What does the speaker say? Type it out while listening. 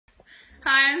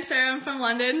Hi, I'm Sarah. I'm from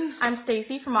London. I'm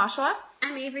Staci from Oshawa.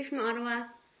 I'm Avery from Ottawa.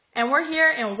 And we're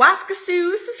here in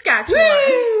Waskesiu, Saskatchewan.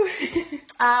 Woo!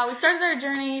 We started our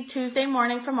journey Tuesday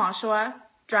morning from Oshawa,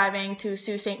 driving to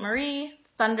Sault Ste. Marie,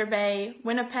 Thunder Bay,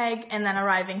 Winnipeg, and then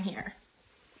arriving here.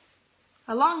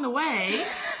 Along the way,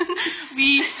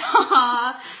 We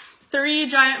saw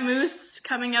 3 giant moose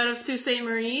coming out of Sault Ste.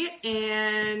 Marie,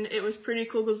 and it was pretty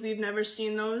cool because we've never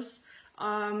seen those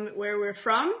where we're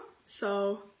from.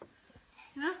 So,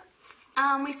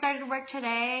 yeah. We started work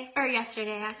today, or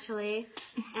yesterday actually,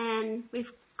 and we've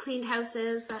cleaned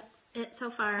houses. That's it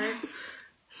so far.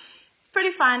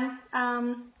 pretty fun.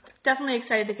 Definitely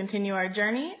excited to continue our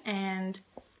journey and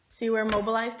see where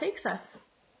Mobilize takes us.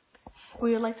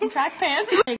 We would like some track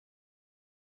pants.